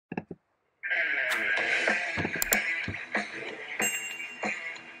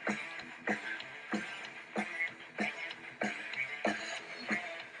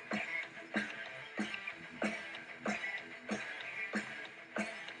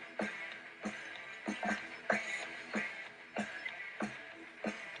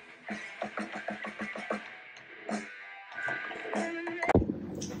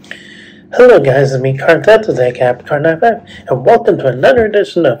Hello guys, it's me, Cartel, today Cap Car 95, and welcome to another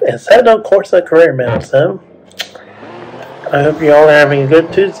edition of Assetto Corsa Career Mode. So, I hope you all are having a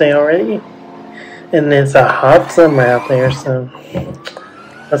good Tuesday already, and it's a hot summer out there, so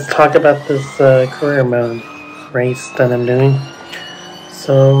let's talk about this career mode race that I'm doing.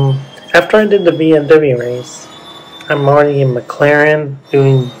 So, after I did the BMW race, I'm already in McLaren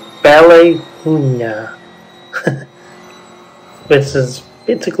doing Vallelunga, which is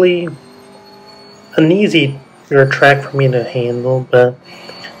basically an easier track for me to handle, but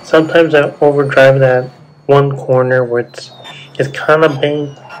sometimes I overdrive that one corner which is kind of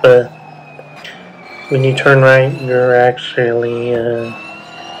banked, but when you turn right, you're actually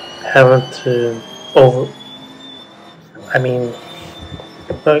having to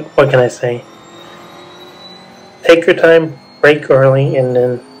what can I say? Take your time, brake early, and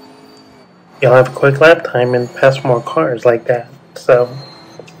then you'll have a quick lap time and pass more cars like that. So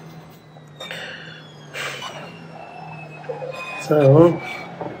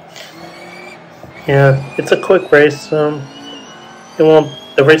yeah, it's a quick race. The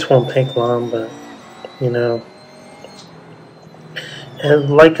race won't take long, but and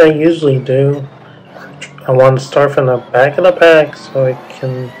like I usually do, I want to start from the back of the pack so I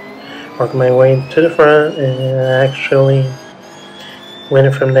can work my way to the front and actually win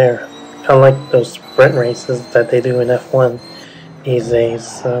it from there. Kind of like those sprint races that they do in F1 these days.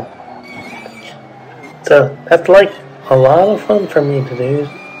 So that's like a lot of fun for me to do,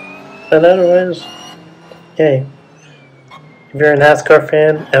 but otherwise, hey, if you're a NASCAR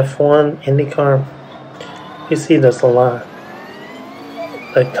fan, F1, IndyCar, you see this a lot.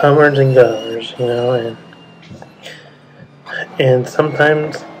 The comers and goers, and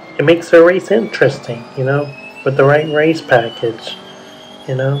sometimes it makes the race interesting, with the right race package,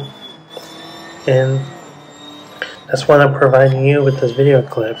 and that's what I'm providing you with this video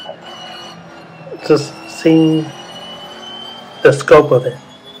clip. Just seeing the scope of it,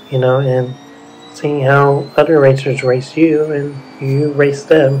 and seeing how other racers race you and you race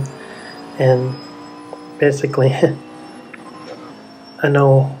them, and basically I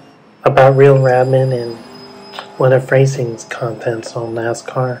know about RealRadman and WhatiFRacing's contents on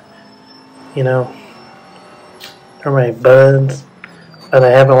NASCAR. They're my buds, but I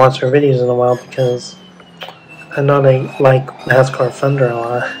haven't watched their videos in a while because I know they like NASCAR Thunder a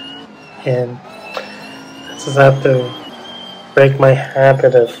lot, and I just have to break my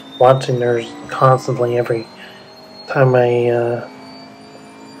habit of watching theirs constantly every time I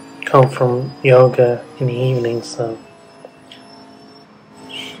come from yoga in the evening. So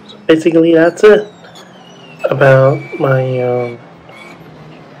basically that's it about my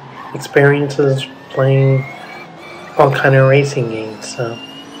experiences playing all kind of racing games. So,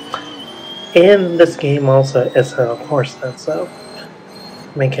 and this game also is Assetto Corsa. So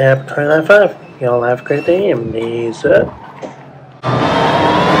make it happen, Car 95. Y'all have a great day and peace out.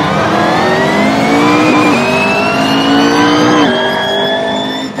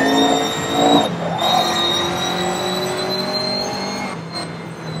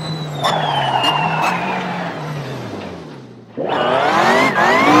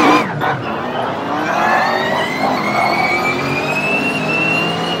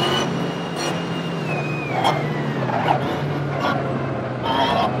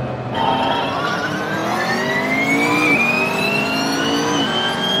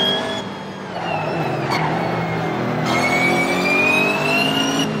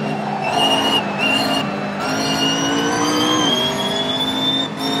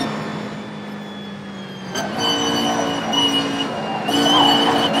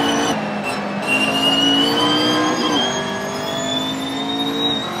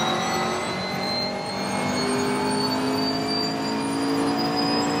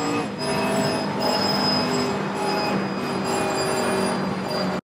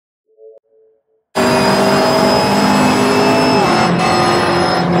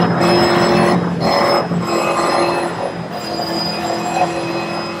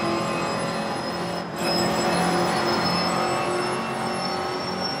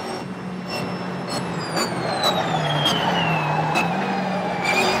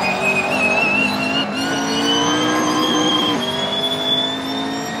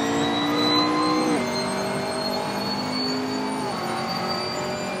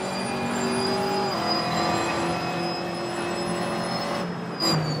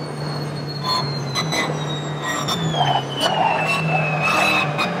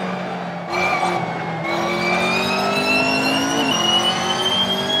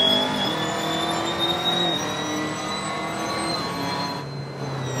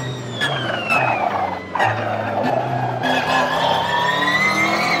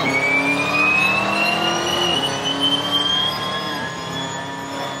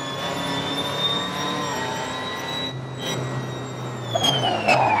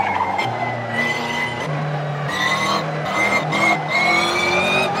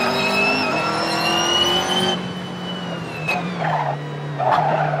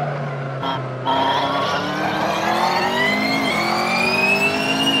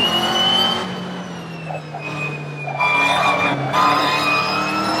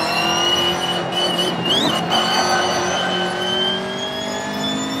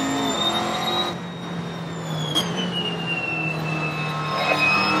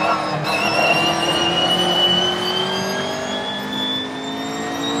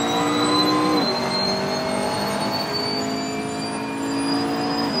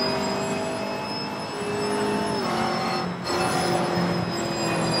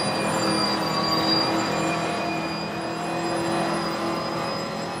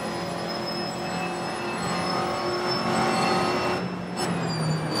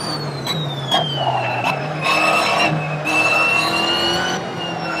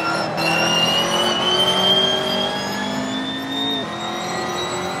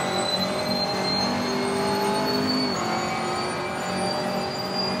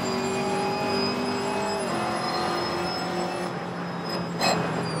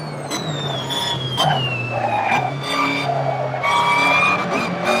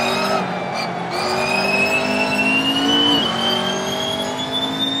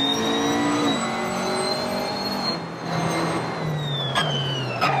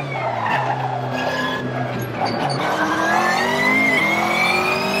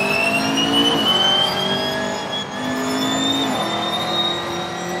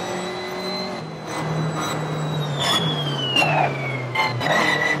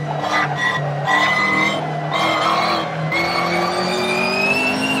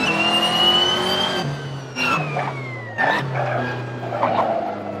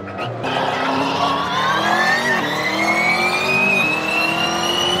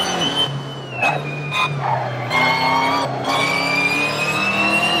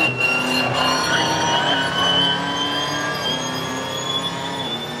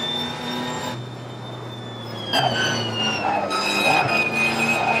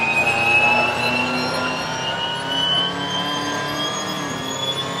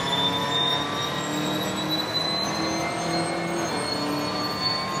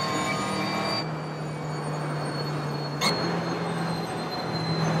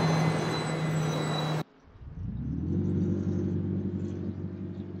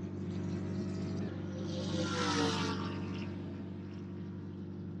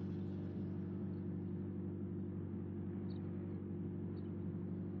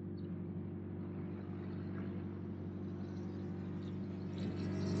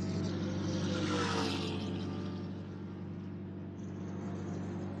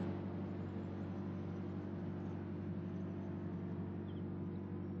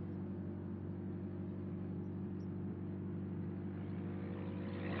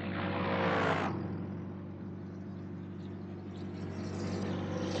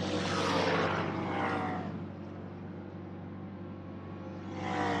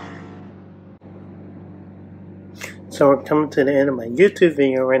 So we're coming to the end of my YouTube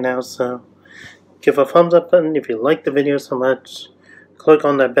video right now, so give a thumbs up button if you like the video so much. Click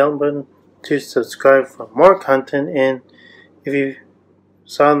on that bell button to subscribe for more content, and if you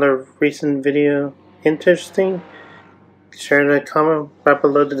saw the recent video interesting, share the comment right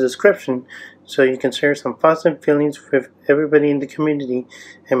below the description so you can share some positive feelings with everybody in the community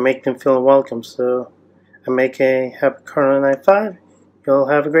and make them feel welcome. So I make a happy Corona Night 5. You'll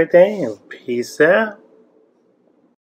have a great day and peace out.